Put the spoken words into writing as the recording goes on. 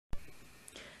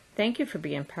thank you for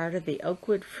being part of the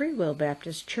Oakwood Free Will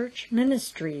Baptist Church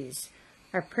Ministries.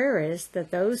 Our prayer is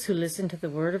that those who listen to the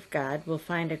Word of God will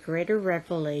find a greater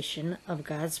revelation of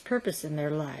God's purpose in their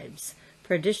lives.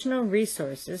 For additional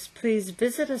resources, please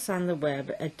visit us on the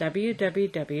web at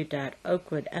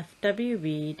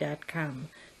www.oakwoodfwb.com.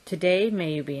 Today,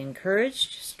 may you be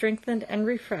encouraged, strengthened, and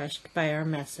refreshed by our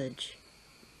message.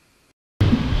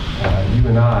 You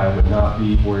and I would not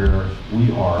be where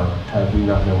we are had we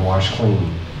not been washed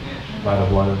clean by the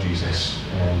blood of Jesus.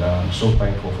 And I'm so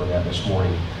thankful for that this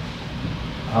morning.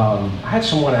 I had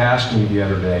someone ask me the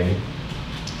other day,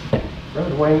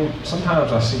 Brother Dwayne,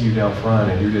 sometimes I see you down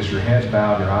front and your head's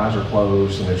bowed, your eyes are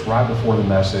closed, and it's right before the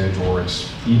message, or it's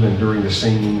even during the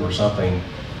singing or something.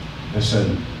 They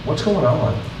said, what's going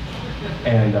on?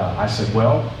 And I said,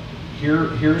 well,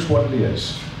 here's what it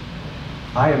is.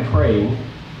 I am praying,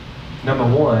 number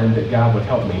one, that God would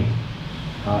help me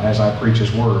as I preach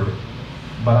His Word.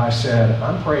 But I said,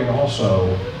 I'm praying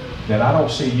also that I don't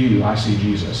see you, I see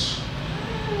Jesus.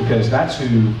 Because that's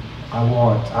who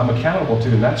I'm accountable to,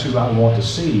 and that's who I want to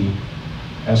see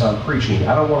as I'm preaching.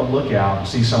 I don't want to look out and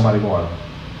see somebody going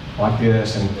like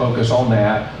this and focus on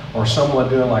that, or someone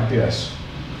doing like this.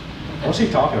 What's he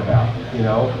talking about? You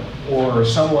know? Or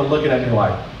someone looking at me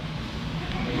like,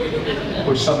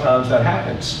 which sometimes that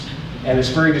happens. And it's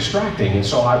very distracting. And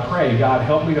so I pray, God,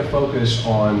 help me to focus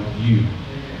on you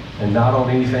and not on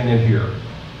anything in here.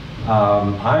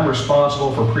 I'm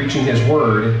responsible for preaching His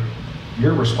Word.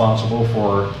 You're responsible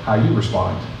for how you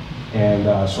respond.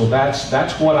 And so that's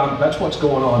what's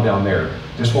going on down there.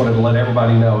 Just wanted to let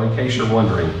everybody know in case you're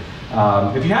wondering.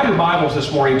 If you have your Bibles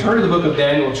this morning, turn to the book of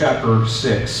Daniel chapter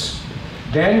 6.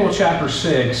 Daniel chapter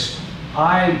 6,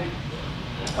 I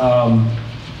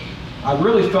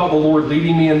really felt the Lord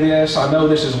leading me in this. I know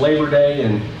this is Labor Day,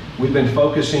 and we've been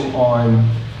focusing on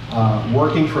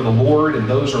working for the Lord, and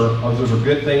those are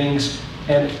good things.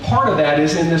 And part of that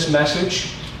is in this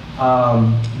message.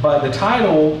 But the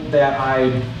title that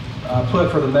I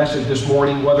put for the message this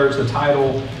morning, whether it's the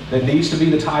title that needs to be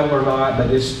the title or not, but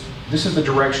this is the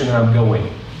direction that I'm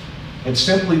going. It's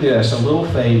simply this: a little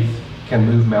faith can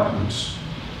move mountains.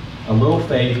 A little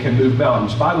faith can move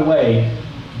mountains. By the way,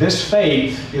 this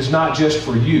faith is not just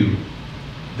for you.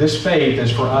 This faith is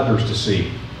for others to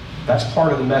see. That's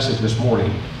part of the message this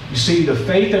morning. You see, the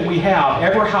faith that we have,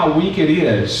 ever how weak it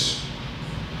is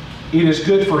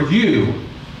good for you,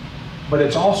 but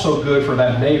it's also good for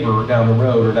that neighbor down the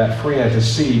road or that friend to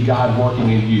see God working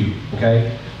in you.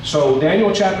 Okay? So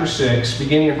Daniel chapter 6,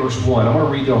 beginning in verse 1. I'm going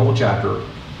to read the whole chapter.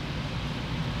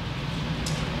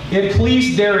 It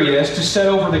pleased Darius to set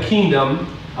over the kingdom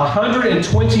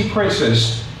 120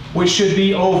 princes, which should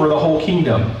be over the whole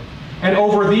kingdom, and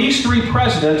over these 3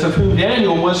 presidents, of whom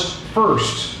Daniel was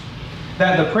first,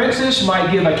 that the princes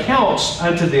might give accounts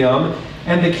unto them,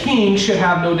 and the king should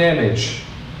have no damage.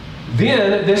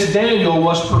 Then this Daniel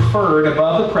was preferred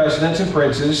above the presidents and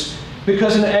princes,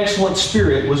 because an excellent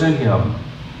spirit was in him.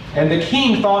 And the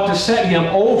king thought to set him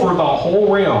over the whole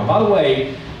realm. By the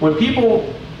way, when people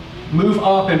move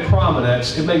up in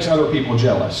prominence, it makes other people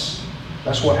jealous.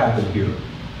 That's what happened here.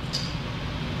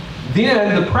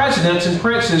 Then the presidents and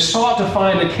princes sought to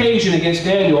find occasion against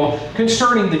Daniel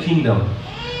concerning the kingdom.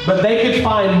 But they could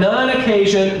find none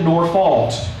occasion nor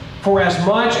fault. For as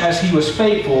much as he was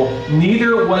faithful,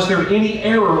 neither was there any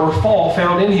error or fault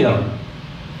found in him.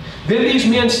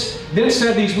 Then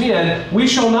said these men, we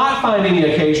shall not find any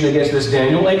occasion against this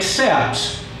Daniel,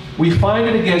 except we find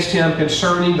it against him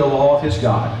concerning the law of his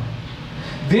God.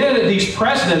 Then these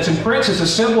presidents and princes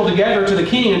assembled together to the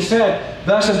king and said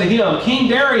thus unto him, King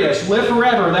Darius, live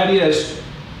forever. That is,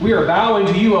 we are bowing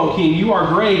to you, O king. You are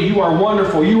great. You are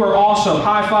wonderful. You are awesome.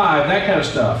 High five. That kind of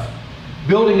stuff.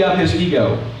 Building up his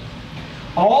ego.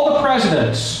 All the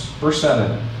presidents, verse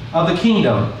 7, of the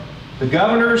kingdom, the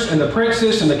governors and the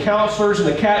princes and the counselors and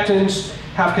the captains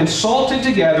have consulted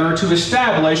together to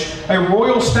establish a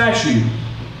royal statute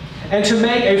and to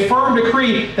make a firm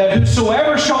decree that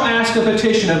whosoever shall ask a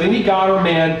petition of any god or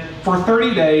man for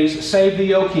 30 days, save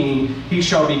thee, O king, he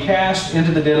shall be cast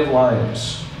into the den of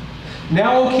lions.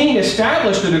 Now, O king,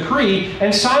 establish the decree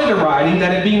and sign the writing,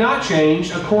 that it be not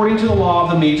changed according to the law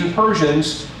of the Medes and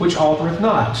Persians, which altereth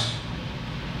not.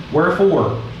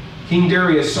 Wherefore, King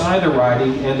Darius signed the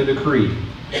writing and the decree.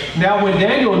 Now when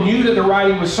Daniel knew that the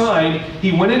writing was signed,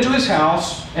 he went into his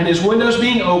house, and his windows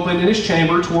being open in his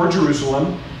chamber toward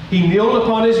Jerusalem, he kneeled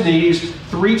upon his knees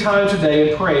 3 times a day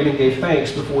and prayed and gave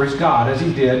thanks before his God, as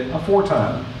he did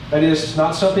aforetime. That is, it's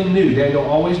not something new. Daniel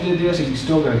always did this. He's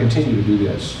still going to continue to do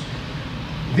this.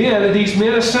 Then these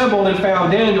men assembled and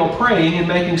found Daniel praying and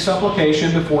making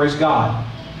supplication before his God.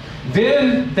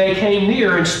 Then they came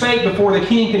near and spake before the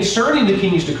king concerning the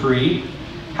king's decree.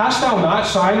 Hast thou not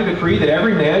signed a decree that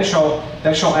every man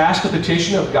that shall ask a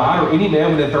petition of God, or any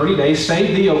man within 30 days,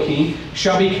 save thee, O king,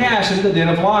 shall be cast into the den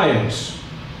of lions?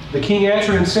 The king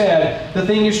answered and said, The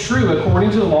thing is true,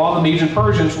 according to the law of the Medes and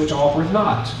Persians, which offereth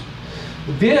not.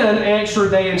 Then answered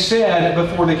they and said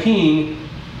before the king,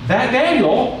 That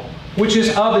Daniel, which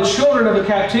is of the children of the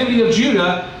captivity of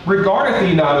Judah, regardeth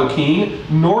thee not, O king,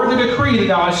 nor the decree that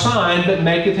thou hast signed, but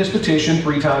maketh his petition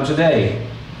 3 times a day.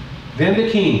 Then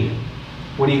the king,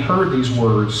 when he heard these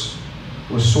words,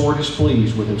 was sore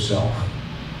displeased with himself,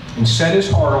 and set his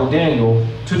heart on Daniel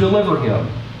to deliver him.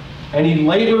 And he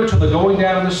labored till the going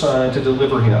down of the sun to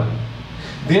deliver him.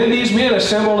 Then these men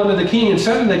assembled unto the king, and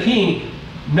said unto the king,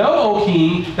 Know, O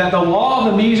king, that the law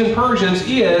of the Medes and Persians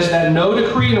is that no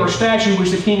decree nor statute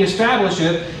which the king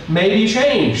establisheth may be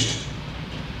changed.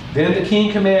 Then the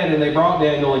king commanded, and they brought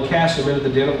Daniel and cast him into the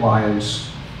den of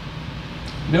lions.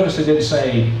 Notice it didn't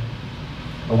say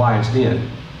the lion's den.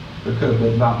 There could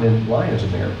have not been lions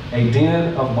in there. A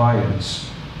den of lions.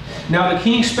 Now the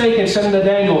king spake and said unto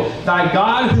Daniel, Thy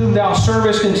God whom thou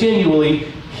servest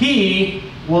continually, he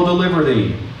will deliver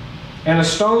thee. And a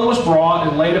stone was brought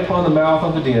and laid upon the mouth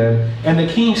of the den, and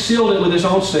the king sealed it with his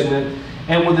own signet,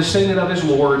 and with the signet of his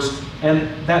lords, and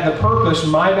that the purpose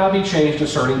might not be changed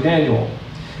concerning Daniel.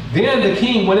 Then the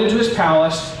king went into his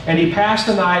palace, and he passed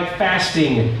the night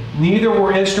fasting. Neither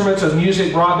were instruments of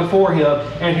music brought before him,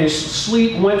 and his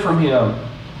sleep went from him.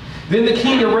 Then the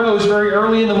king arose very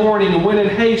early in the morning, and went in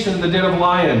haste into the den of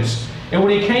lions. And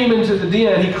when he came into the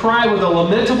den, he cried with a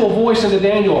lamentable voice unto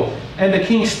Daniel. And the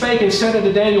king spake and said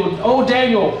unto Daniel, O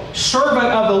Daniel, servant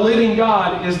of the living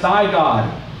God is thy God,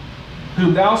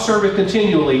 whom thou servest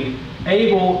continually,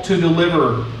 able to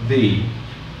deliver thee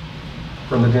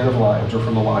from the den of lions, or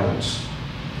from the lions.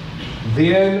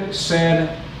 Then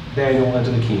said Daniel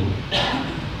unto the king,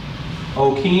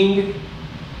 O king,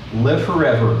 live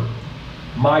forever.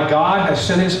 My God has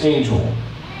sent his angel,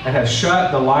 and hath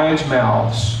shut the lions'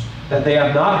 mouths, that they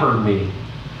have not hurt me.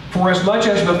 For as much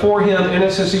as before him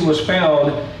innocency was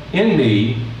found in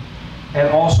me, and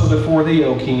also before thee,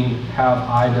 O king, have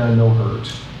I done no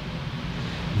hurt.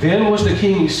 Then was the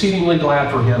king exceedingly glad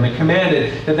for him, and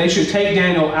commanded that they should take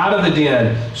Daniel out of the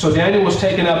den. So Daniel was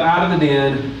taken up out of the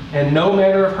den, and no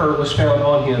manner of hurt was found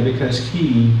on him, because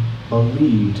he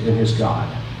believed in his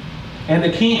God. And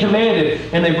the king commanded,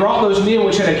 and they brought those men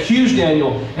which had accused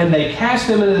Daniel, and they cast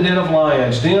them into the den of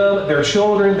lions, them, their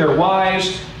children, their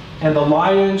wives, and the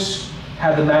lions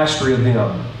had the mastery of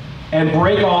them, and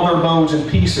brake all their bones in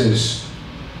pieces,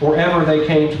 or ever they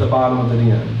came to the bottom of the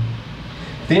den.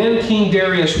 Then King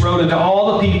Darius wrote unto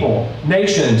all the people,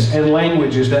 nations, and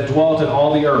languages that dwelt in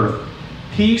all the earth,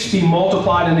 Peace be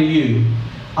multiplied unto you.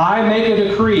 I make a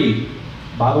decree.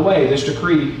 By the way, this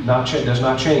decree does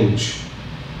not change.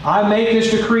 I make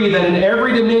this decree that in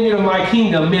every dominion of my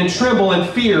kingdom men tremble and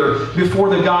fear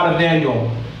before the God of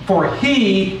Daniel. For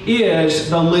he is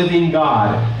the living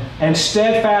God, and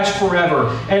steadfast forever.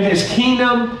 And his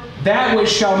kingdom, that which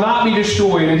shall not be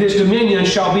destroyed, and his dominion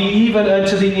shall be even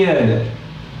unto the end.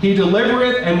 He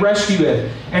delivereth and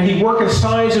rescueth, and he worketh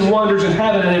signs and wonders in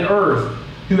heaven and in earth,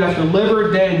 who hath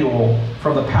delivered Daniel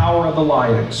from the power of the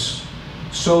lions.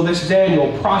 So this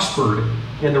Daniel prospered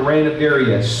in the reign of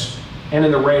Darius, and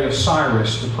in the reign of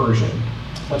Cyrus the Persian.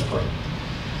 Let's pray.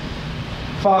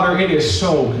 Father, it is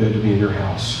so good to be in your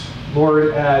house.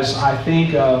 Lord, as I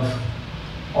think of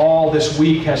all this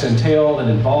week has entailed and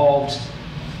involved,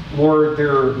 Lord,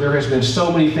 there has been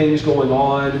so many things going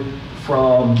on,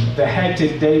 from the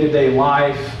hectic day-to-day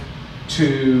life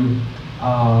to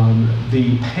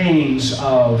the pains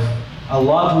of a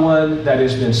loved one that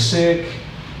has been sick,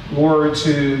 Lord,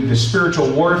 to the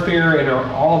spiritual warfare in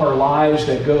all of our lives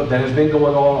that has been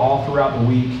going on all throughout the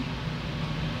week.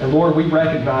 And Lord, we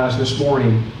recognize this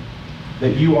morning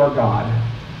that you are God,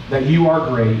 that you are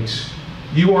great.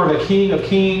 You are the King of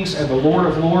kings and the Lord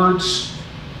of lords.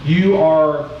 You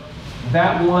are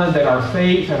that one that our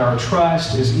faith and our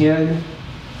trust is in.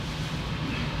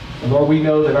 And Lord, we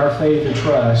know that our faith and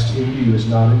trust in you is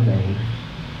not in vain,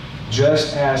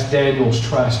 just as Daniel's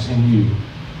trust in you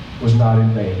was not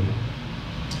in vain.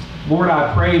 Lord,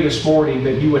 I pray this morning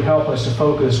that you would help us to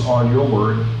focus on your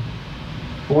word.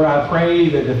 Lord, I pray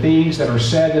that the things that are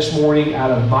said this morning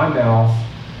out of my mouth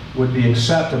would be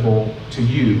acceptable to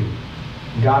you.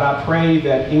 God, I pray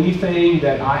that anything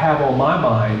that I have on my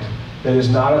mind that is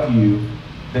not of you,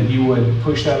 that you would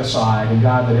push that aside. And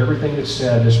God, that everything that's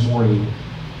said this morning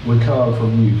would come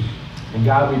from you. And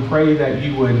God, we pray that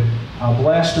you would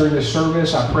bless during this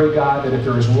service. I pray, God, that if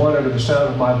there is one under the sound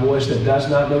of my voice that does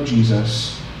not know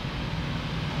Jesus,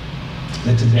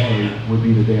 that today would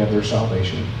be the day of their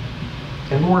salvation.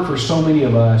 And Lord, for so many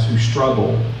of us who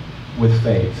struggle with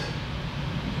faith,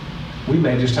 we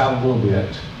may just have a little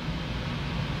bit,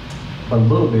 but a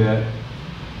little bit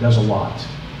does a lot,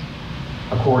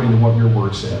 according to what your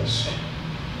word says.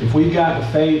 If we've got the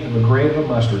faith of a grain of a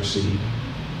mustard seed,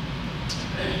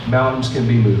 mountains can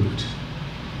be moved.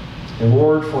 And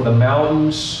Lord, for the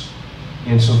mountains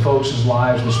in some folks'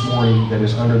 lives this morning that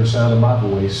is under the sound of my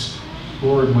voice,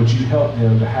 Lord, would you help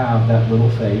them to have that little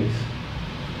faith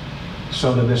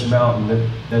so that this mountain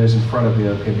that is in front of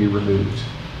them can be removed.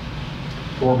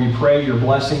 Lord, we pray your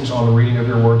blessings on the reading of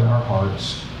your word to our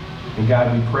hearts. And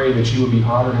God, we pray that you would be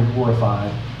honored and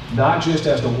glorified, not just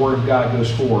as the word of God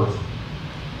goes forth,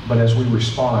 but as we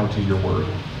respond to your word.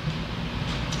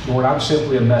 Lord, I'm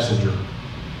simply a messenger.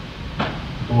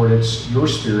 Lord, it's your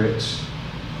Spirit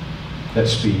that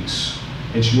speaks.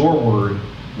 It's your word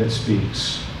that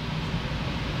speaks.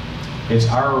 It's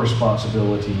our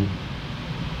responsibility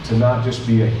to not just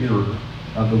be a hearer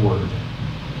of the word,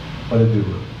 but a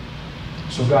doer.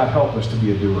 So God, help us to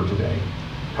be a doer today.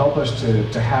 Help us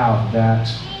to have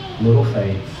that little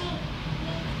faith.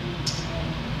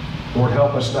 Lord,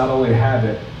 help us not only to have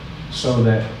it so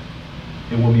that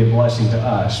it will be a blessing to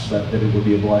us, but that it will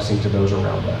be a blessing to those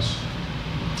around us.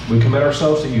 We commit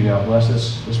ourselves to you now. Bless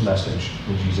this message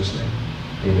in Jesus' name.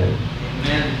 Amen.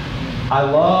 Amen. I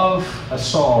love a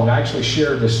song. I actually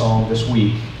shared this song this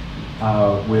week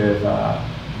with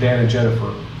Dan and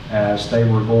Jennifer as they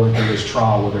were going through this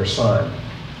trial with their son.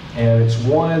 And it's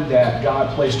one that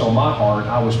God placed on my heart.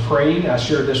 I was praying. I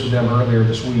shared this with them earlier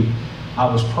this week.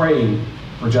 I was praying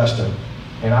for Justin.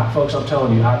 And folks, I'm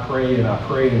telling you, I prayed and I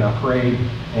prayed and I prayed,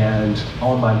 and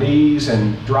on my knees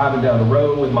and driving down the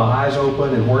road with my eyes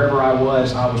open, and wherever I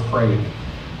was praying.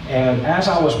 And as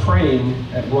I was praying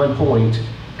at one point,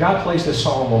 God placed this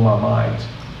song on my mind.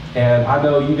 And I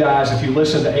know you guys, if you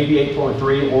listen to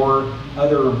 88.3 or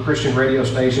other Christian radio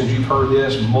stations, you've heard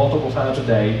this multiple times a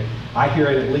day. I hear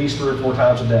it at least 3 or 4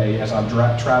 times a day as I'm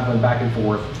traveling back and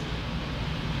forth.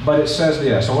 But it says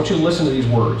this. I want you to listen to these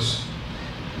words.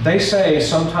 They say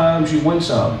sometimes you win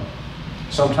some,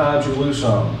 sometimes you lose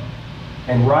some.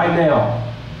 And right now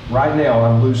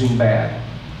I'm losing bad.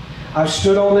 I've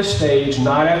stood on this stage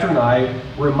night after night,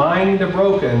 reminding the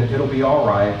broken it'll be all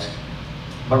right.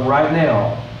 But right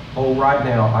now,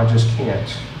 I just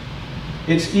can't.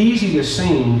 It's easy to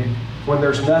sing when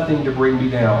there's nothing to bring me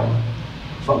down.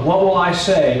 But what will I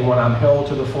say when I'm held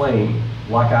to the flame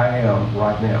like I am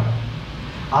right now?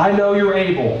 I know you're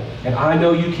able, and I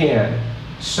know you can.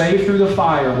 Save through the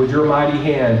fire with your mighty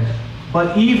hand.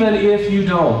 But even if you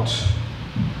don't,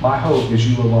 my hope is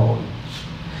you alone.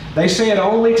 They say it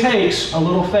only takes a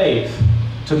little faith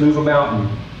to move a mountain.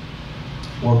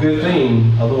 Well, good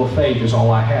thing a little faith is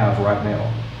all I have right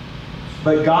now.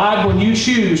 But God, when you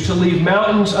choose to leave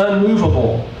mountains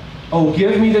unmovable, oh,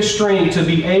 give me the strength to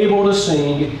be able to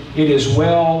sing, "It is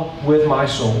well with my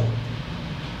soul."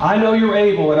 I know you're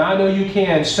able, and I know you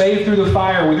can save through the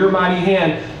fire with your mighty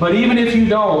hand. But even if you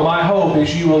don't, my hope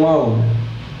is you alone.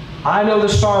 I know the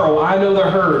sorrow, I know the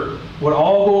hurt would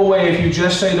all go away if you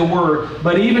just say the word.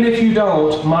 But even if you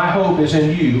don't, my hope is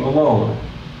in you alone.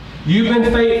 You've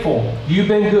been faithful, you've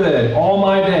been good all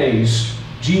my days.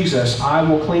 Jesus, I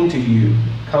will cling to you,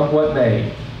 come what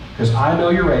may. Because I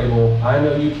know you're able, I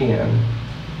know you can.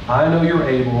 I know you're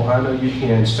able, I know you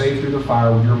can save through the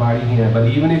fire with your mighty hand. But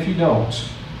even if you don't,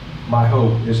 my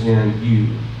hope is in you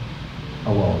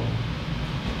alone.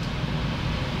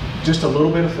 Just a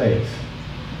little bit of faith.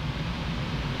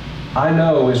 I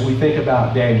know as we think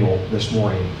about Daniel this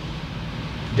morning,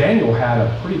 Daniel had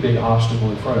a pretty big obstacle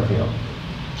in front of him.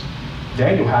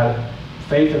 Daniel had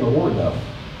faith in the Lord, though.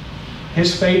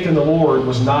 His faith in the Lord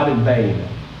was not in vain.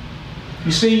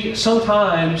 You see,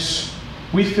 sometimes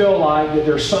we feel like that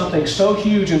there's something so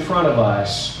huge in front of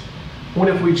us, when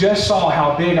if we just saw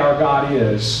how big our God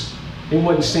is, it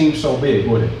wouldn't seem so big,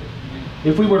 would it?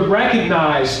 If we would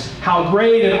recognize how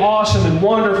great and awesome and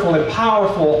wonderful and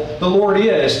powerful the Lord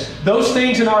is, those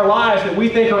things in our lives that we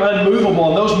think are unmovable,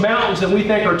 and those mountains that we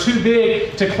think are too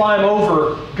big to climb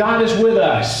over, God is with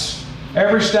us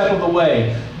every step of the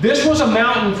way. This was a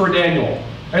mountain for Daniel,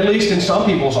 at least in some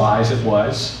people's eyes it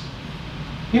was.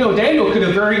 You know, Daniel could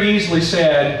have very easily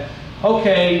said,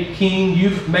 okay, King,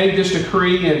 you've made this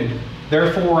decree, and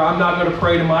therefore, I'm not going to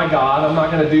pray to my God. I'm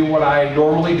not going to do what I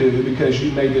normally do because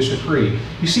you made this decree.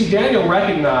 You see, Daniel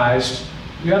recognized,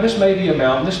 yeah, this may be a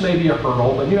mountain, this may be a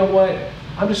hurdle, but you know what?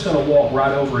 I'm just going to walk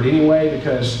right over it anyway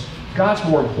because God's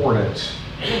more important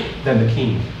than the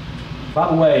king. By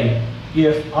the way,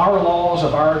 if our laws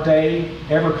of our day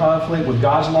ever conflict with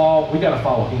God's law, we got to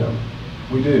follow him.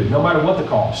 We do. No matter what the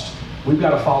cost, we've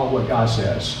got to follow what God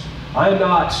says. I am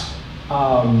not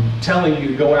telling you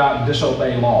to go out and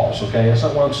disobey laws, okay? That's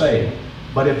not what I'm saying.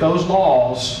 But if those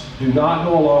laws do not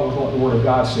go along with what the Word of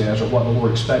God says or what the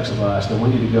Lord expects of us, then we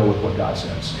need to go with what God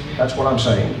says. That's what I'm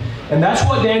saying. And that's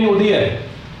what Daniel did.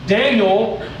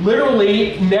 Daniel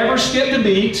literally never skipped a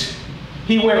beat.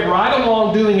 He went right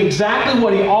along doing exactly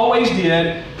what he always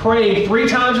did, praying 3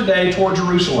 times a day toward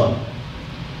Jerusalem.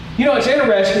 You know, it's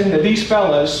interesting that these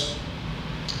fellas,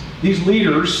 these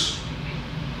leaders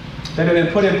that had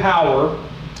been put in power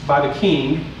by the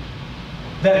king,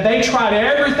 that they tried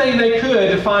everything they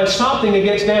could to find something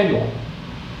against Daniel.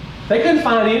 They couldn't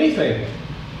find anything.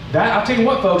 I'll tell you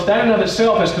what, folks, that in and of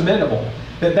itself is commendable.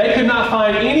 That they could not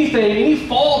find anything, any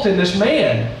fault in this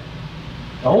man.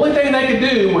 The only thing they could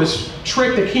do was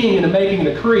trick the king into making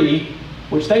a decree,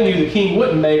 which they knew the king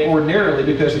wouldn't make ordinarily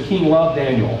because the king loved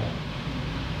Daniel.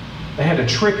 They had to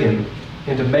trick him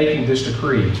into making this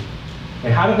decree.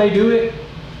 And how did they do it?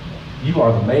 You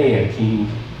are the man, king.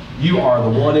 You are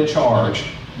the one in charge.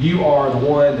 You are the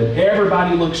one that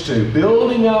everybody looks to,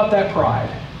 building up that pride.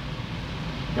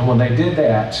 And when they did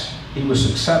that, he was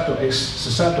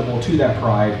susceptible to that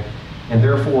pride and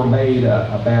therefore made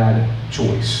a bad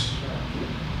choice.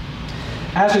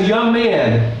 As a young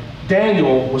man,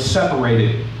 Daniel was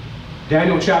separated.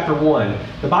 Daniel chapter 1.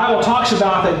 The Bible talks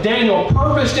about that Daniel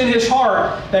purposed in his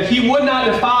heart that he would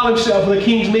not defile himself with the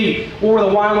king's meat or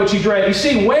the wine which he drank. You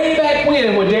see, way back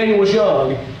when Daniel was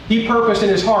young, he purposed in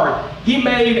his heart. He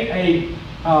made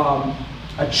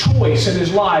a choice in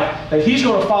his life that he's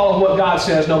going to follow what God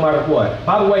says no matter what.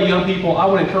 By the way, young people, I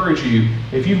would encourage you,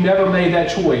 if you've never made that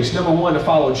choice, number 1, to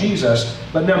follow Jesus,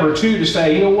 but number 2, to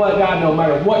say, you know what, God, no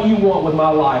matter what you want with my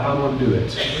life, I'm going to do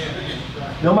it.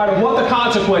 No matter what the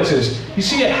consequences. You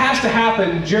see, it has to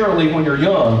happen generally when you're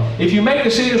young. If you make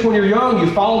decisions when you're young,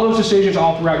 you follow those decisions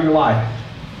all throughout your life.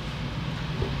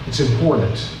 It's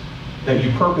important that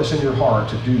you purpose in your heart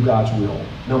to do God's will,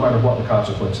 no matter what the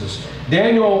consequences.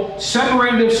 Daniel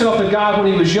separated himself to God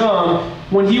when he was young.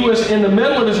 When he was in the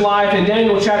middle of his life, in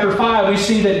Daniel chapter 5, we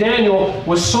see that Daniel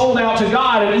was sold out to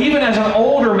God, and even as an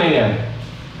older man,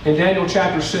 in Daniel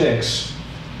chapter 6,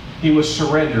 he was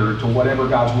surrendered to whatever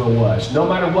God's will was, no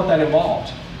matter what that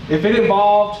involved. If it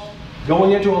involved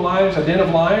going into a den of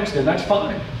lions, then that's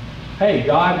fine. Hey,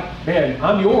 God, man,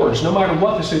 I'm yours, no matter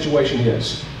what the situation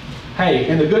is. Hey,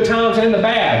 in the good times and in the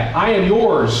bad, I am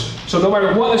yours. So no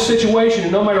matter what the situation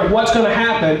and no matter what's going to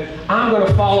happen, I'm going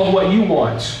to follow what you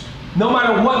want. No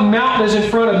matter what mountain is in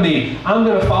front of me, I'm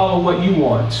going to follow what you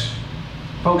want.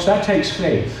 Folks, that takes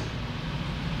faith.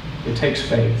 It takes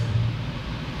faith.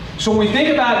 So when we think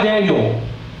about Daniel,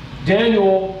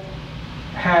 Daniel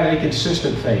had a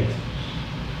consistent faith.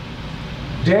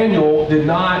 Daniel did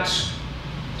not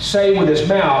say with his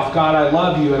mouth, God, I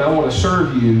love you and I want to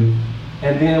serve you,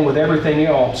 and then with everything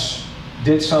else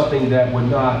did something that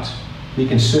would not be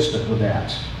consistent with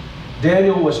that.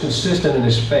 Daniel was consistent in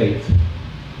his faith.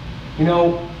 You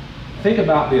know, think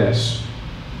about this.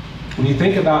 When you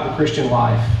think about the Christian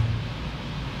life,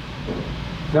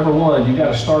 number 1, you've got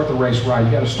to start the race right.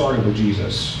 You've got to start it with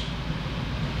Jesus.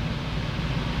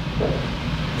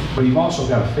 But you've also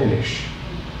got to finish.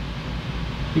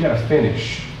 You've got to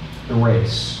finish the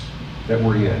race that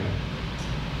we're in.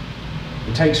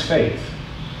 It takes faith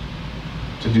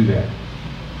to do that.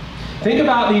 Think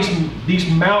about these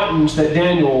mountains that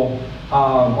Daniel,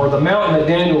 or the mountain that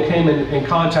Daniel came in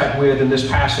contact with in this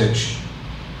passage.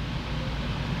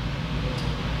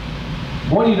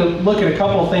 I want you to look at a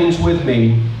couple of things with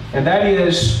me, and that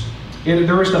is,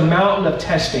 there is the mountain of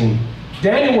testing.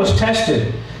 Daniel was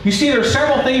tested. You see, there are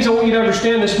several things I want you to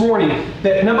understand this morning.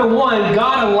 That number 1,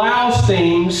 God allows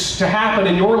things to happen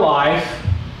in your life.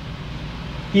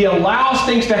 He allows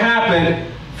things to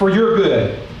happen for your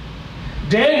good.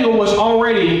 Daniel was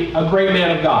already a great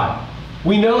man of God.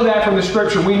 We know that from the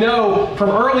scripture. We know from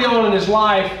early on in his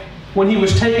life when he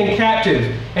was taken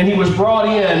captive and he was brought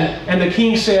in and the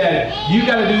king said, you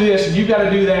got to do this and you got to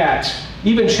do that,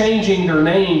 even changing their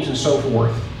names and so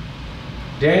forth.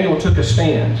 Daniel took a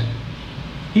stand.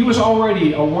 He was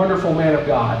already a wonderful man of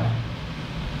God.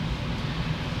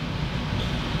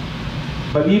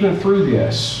 But even through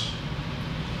this,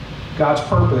 God's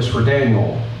purpose for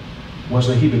Daniel was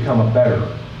that he become a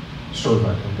better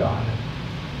servant of God.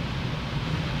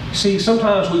 See,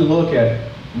 sometimes we look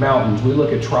at mountains, we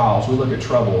look at trials, we look at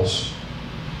troubles,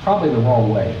 probably the wrong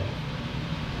way.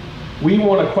 We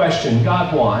want to question,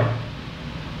 God, why?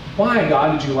 Why,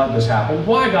 God, did you let this happen?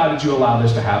 Why, God, did you allow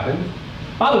this to happen?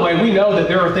 By the way, we know that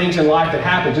there are things in life that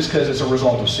happen just because it's a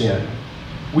result of sin.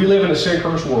 We live in a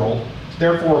sin-cursed world,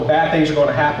 therefore bad things are going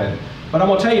to happen. But I'm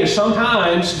going to tell you,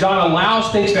 sometimes God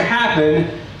allows things to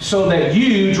happen so that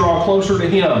you draw closer to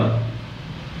Him.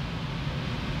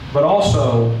 But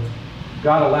also,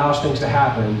 God allows things to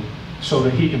happen so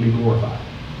that He can be glorified.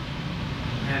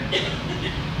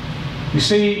 You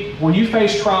see, when you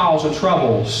face trials and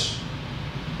troubles,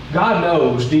 God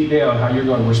knows deep down how you're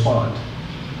going to respond.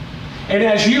 And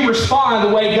as you respond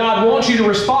the way God wants you to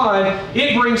respond,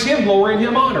 it brings Him glory and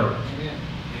Him honor.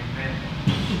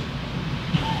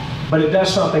 But it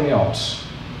does something else.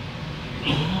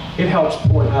 It helps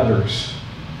point others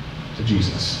to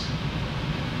Jesus.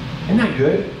 Isn't that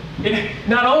good?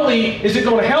 Not only is it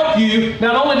going to help you,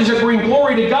 not only does it bring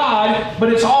glory to God,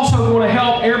 but it's also going to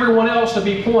help everyone else to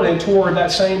be pointed toward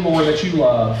that same Lord that you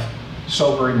love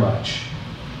so very much.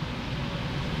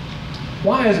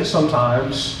 Why is it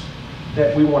sometimes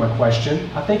that we want to question?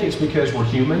 I think it's because we're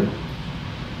human.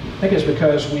 I think it's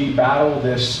because we battle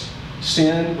this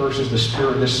sin versus the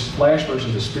spirit, this flesh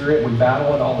versus the spirit. We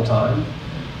battle it all the time.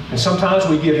 And sometimes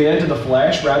we give in to the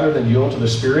flesh rather than yield to the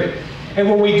Spirit. And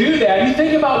when we do that, you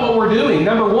think about what we're doing.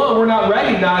 Number one, we're not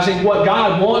recognizing what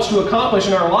God wants to accomplish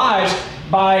in our lives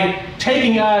by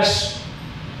taking us,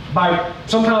 by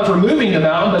sometimes removing the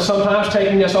mountain, but sometimes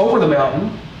taking us over the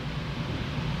mountain.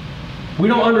 We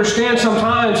don't understand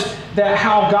sometimes that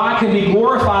how God can be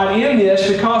glorified in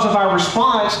this because of our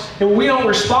response. And when we don't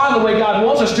respond the way God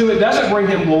wants us to, it doesn't bring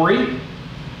Him glory.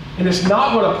 And it's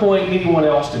not going to point anyone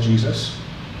else to Jesus.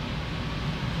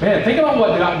 Man, think about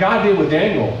what God did with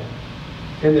Daniel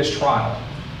in this trial.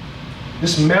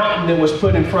 This mountain that was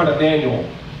put in front of Daniel.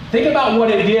 Think about what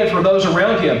it did for those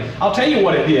around him. I'll tell you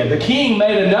what it did. The king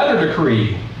made another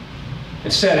decree.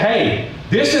 It said, hey,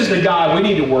 this is the God we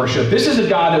need to worship. This is the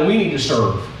God that we need to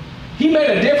serve. He made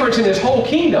a difference in his whole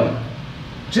kingdom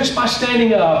just by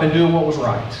standing up and doing what was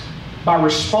right. By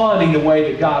responding the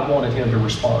way that God wanted him to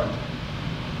respond.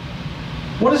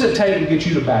 What does it take to get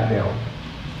you to back down?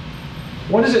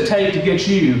 What does it take to get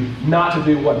you not to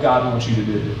do what God wants you to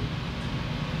do?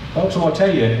 Folks, I want to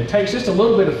tell you, it takes just a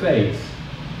little bit of faith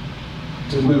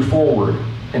to move forward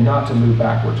and not to move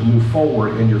backward, to move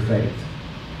forward in your faith.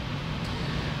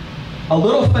 A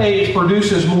little faith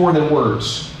produces more than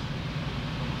words.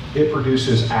 It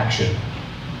produces action.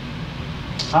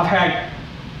 I've had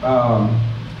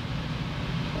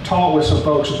talk with some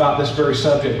folks about this very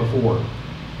subject before.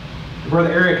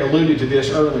 Brother Eric alluded to this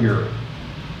earlier.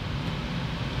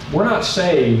 We're not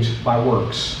saved by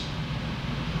works.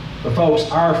 But folks,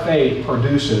 our faith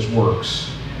produces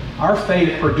works. Our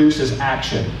faith produces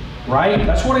action, right?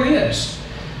 That's what it is.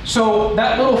 So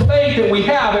that little faith that we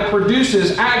have, it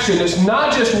produces action. It's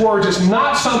not just words. It's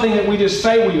not something that we just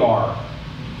say we are.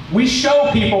 We show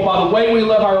people by the way we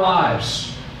live our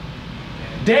lives.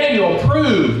 Daniel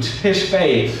proved his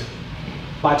faith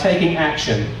by taking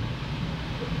action,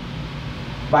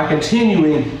 by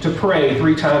continuing to pray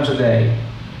 3 times a day.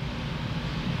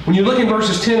 When you look in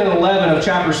verses 10 and 11 of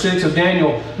chapter 6 of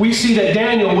Daniel, we see that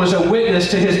Daniel was a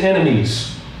witness to his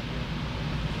enemies.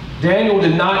 Daniel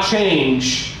did not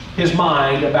change his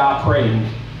mind about praying.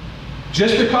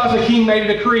 Just because the king made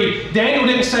a decree, Daniel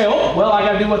didn't say, oh, well, I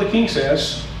got to do what the king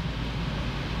says.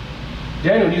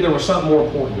 Daniel knew there was something more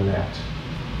important than that.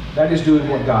 That is doing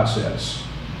what God says.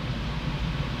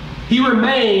 He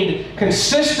remained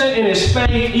consistent in his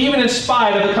faith, even in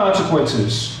spite of the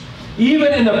consequences.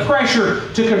 Even in the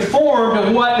pressure to conform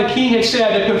to what the king had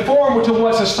said, to conform to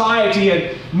what society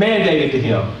had mandated to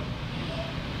him.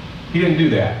 He didn't do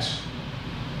that.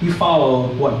 He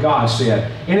followed what God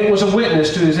said. And it was a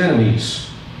witness to his enemies.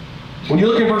 When you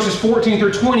look in verses 14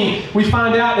 through 20, we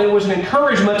find out that it was an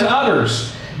encouragement to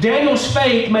others. Daniel's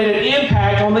faith made an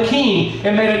impact on the king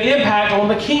and made an impact on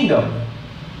the kingdom.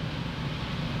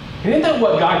 And isn't that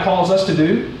what God calls us to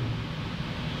do?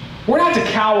 We're not to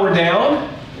cower down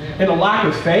in a lack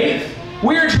of faith.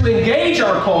 We are to engage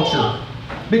our culture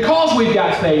because we've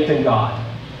got faith in God.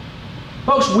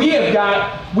 Folks,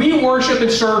 we worship and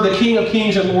serve the King of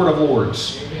Kings and Lord of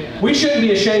Lords. We shouldn't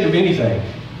be ashamed of anything.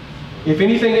 If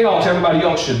anything else, everybody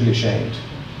else should be ashamed.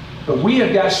 But we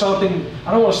have got something,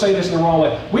 I don't want to say this in the wrong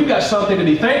way, we've got something to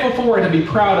be thankful for and to be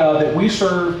proud of, that we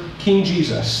serve King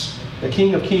Jesus, the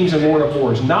King of Kings and Lord of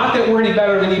Lords. Not that we're any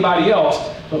better than anybody else,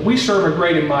 but we serve a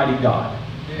great and mighty God.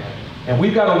 And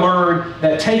we've got to learn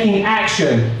that taking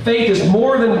action, faith is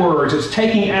more than words, it's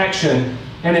taking action.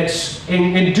 And it's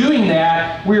in doing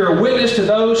that, we are a witness to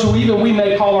those who even we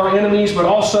may call our enemies, but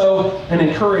also an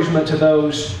encouragement to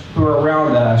those who are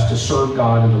around us to serve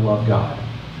God and to love God.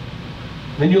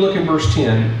 Then you look in verse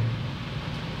 10.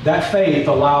 That faith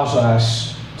allows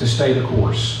us to stay the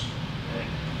course.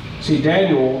 See,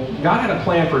 Daniel, God had a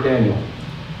plan for Daniel.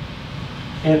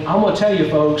 And I'm going to tell you,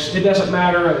 folks, it doesn't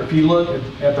matter if you look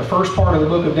at the first part of the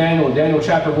book of Daniel, in Daniel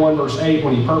chapter 1, verse 8,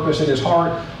 when he purposed in his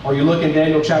heart, or you look in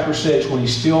Daniel chapter 6, when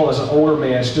he's still, as an older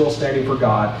man, still standing for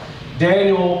God.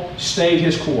 Daniel stayed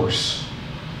his course.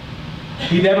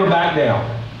 He never backed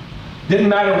down. Didn't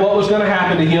matter what was going to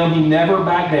happen to him, he never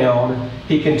backed down.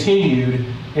 He continued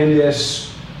in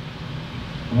this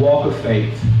walk of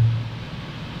faith.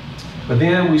 But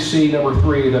then we see, number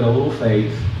 3, that a little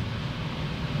faith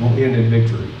will end in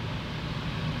victory.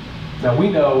 Now we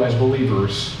know as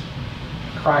believers,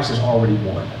 Christ has already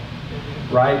won,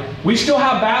 right? We still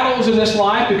have battles in this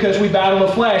life because we battle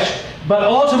the flesh, but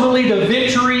ultimately the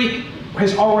victory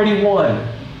has already won.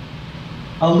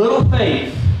 A little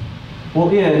faith will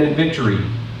end in victory.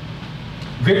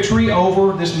 Victory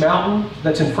over this mountain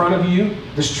that's in front of you,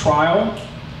 this trial.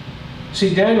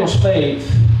 See, Daniel's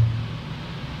faith,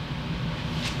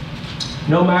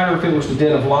 no matter if it was the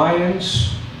den of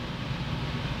lions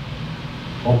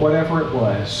or whatever it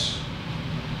was,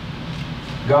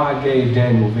 God gave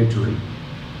Daniel victory.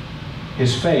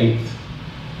 His faith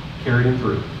carried him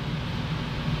through.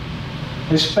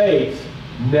 His faith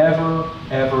never,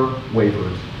 ever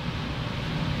wavered.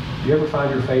 Do you ever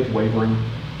find your faith wavering?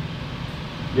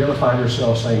 Do you ever find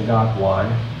yourself saying, God, why?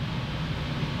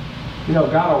 You know,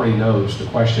 God already knows the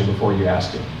question before you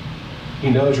ask it.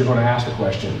 He knows you're going to ask the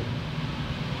question.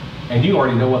 And you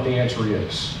already know what the answer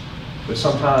is. But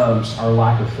sometimes our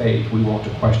lack of faith, we want to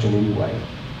question anyway.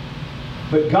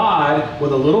 But God,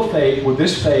 with a little faith, with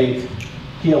this faith,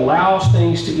 He allows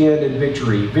things to end in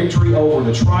victory. Victory over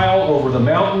the trial, over the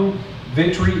mountain,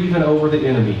 victory even over the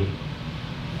enemy.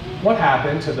 What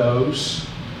happened to those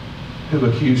who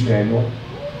accused Daniel?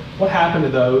 What happened to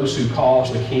those who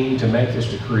caused the king to make this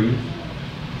decree?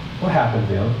 What happened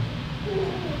to them?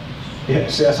 Yeah,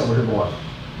 see, that's what we're going.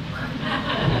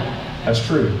 That's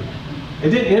true. It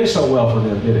didn't end so well for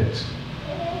them, did it?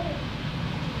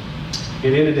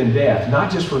 It ended in death,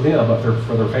 not just for them, but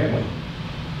for their family.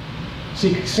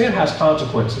 See, sin has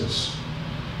consequences.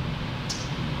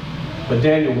 But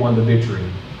Daniel won the victory.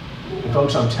 And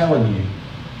folks, I'm telling you,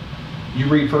 you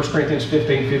read 1 Corinthians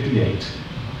 15:58.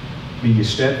 Be ye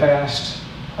steadfast,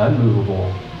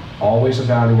 unmovable, always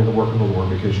abounding in the work of the Lord,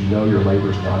 because you know your labor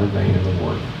is not in vain in the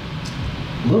Lord.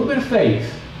 A little bit of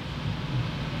faith.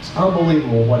 It's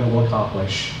unbelievable what it will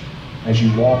accomplish as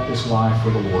you walk this life for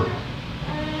the Lord.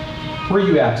 Where are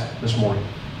you at this morning?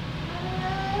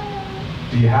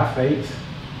 Do you have faith?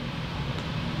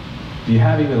 Do you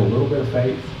have even a little bit of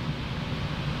faith?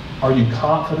 Are you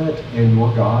confident in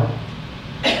your God?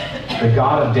 The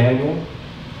God of Daniel,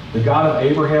 the God of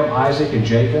Abraham, Isaac, and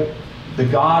Jacob, the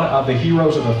God of the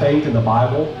heroes of the faith in the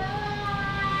Bible.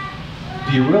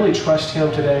 Do you really trust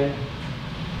Him today?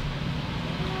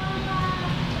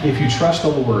 If you trust the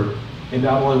Lord, it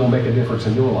not only will make a difference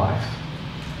in your life,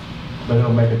 but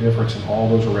it'll make a difference in all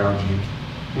those around you.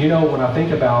 You know, when I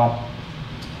think about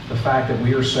the fact that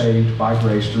we are saved by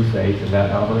grace through faith, and that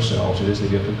not of ourselves, it is the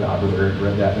gift of God. We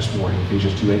read that this morning,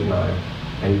 Ephesians 2:8-9,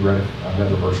 and you read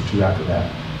another verse or two after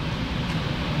that.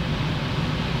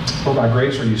 For by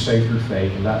grace are you saved through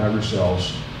faith, and not of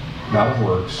yourselves, not of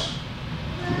works,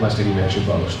 lest any man should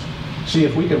boast. See,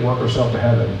 if we could work ourselves to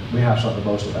heaven, we have something to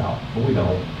boast about, but we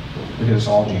don't, because it's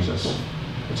all Jesus.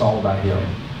 It's all about Him.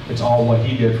 It's all what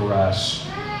He did for us.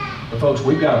 But folks,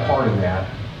 we've got a part in that.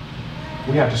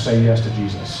 We have to say yes to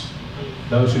Jesus.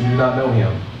 Those who do not know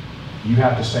Him, you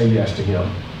have to say yes to Him.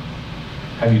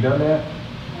 Have you done that?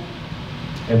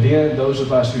 And then those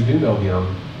of us who do know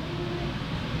Him,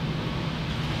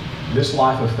 this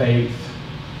life of faith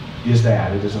is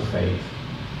that. It is a faith.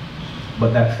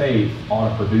 But that faith ought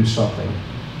to produce something.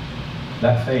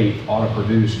 That faith ought to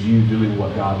produce you doing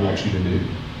what God wants you to do,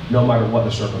 no matter what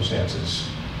the circumstances.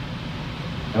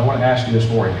 And I want to ask you this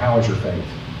morning, how is your faith?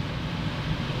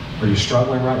 Are you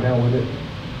struggling right now with it?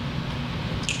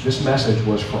 This message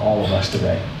was for all of us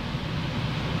today.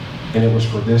 And it was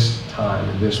for this time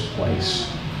and this place,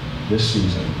 this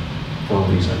season, for a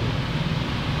reason.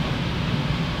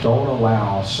 Don't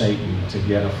allow Satan to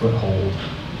get a foothold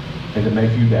and to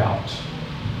make you doubt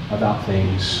about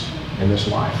things in this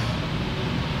life.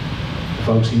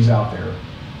 Folks, he's out there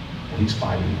and he's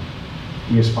fighting.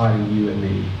 He is fighting you and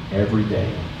me every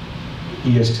day.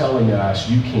 He is telling us,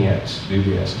 you can't do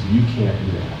this, you can't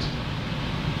do that.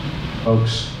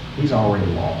 Folks, he's already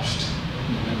lost.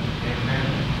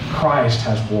 Christ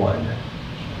has won.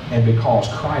 And because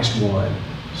Christ won,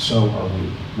 so are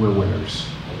we. We're winners.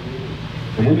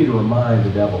 And we need to remind the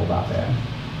devil about that.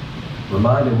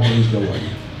 Remind him where he's going.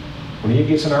 When he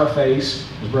gets in our face,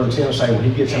 as Brother Tim say, when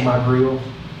he gets in my grill,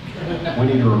 we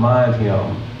need to remind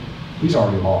him he's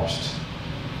already lost.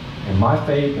 And my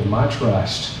faith and my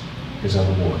trust is in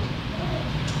the Lord.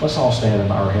 Let's all stand and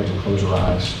bow our heads and close our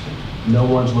eyes. No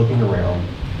one's looking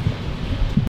around.'Twas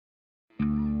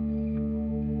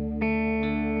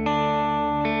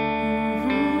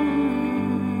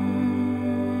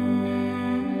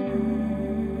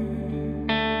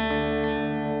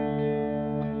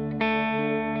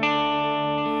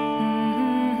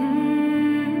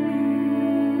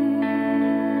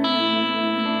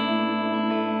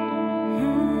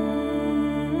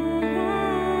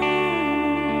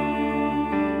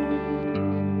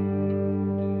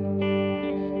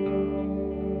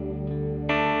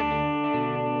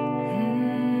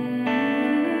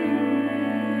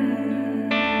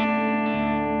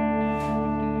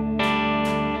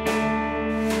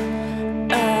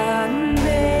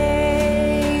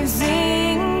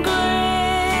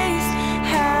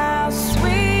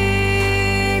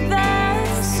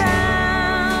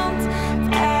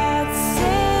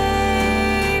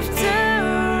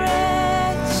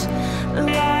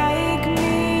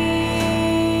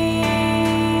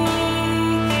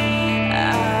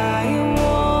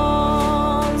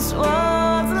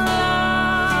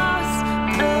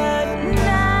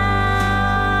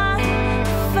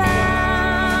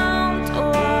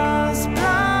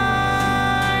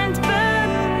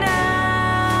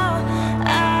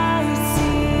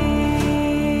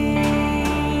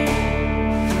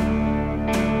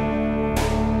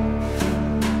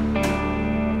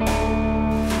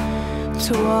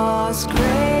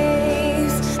great.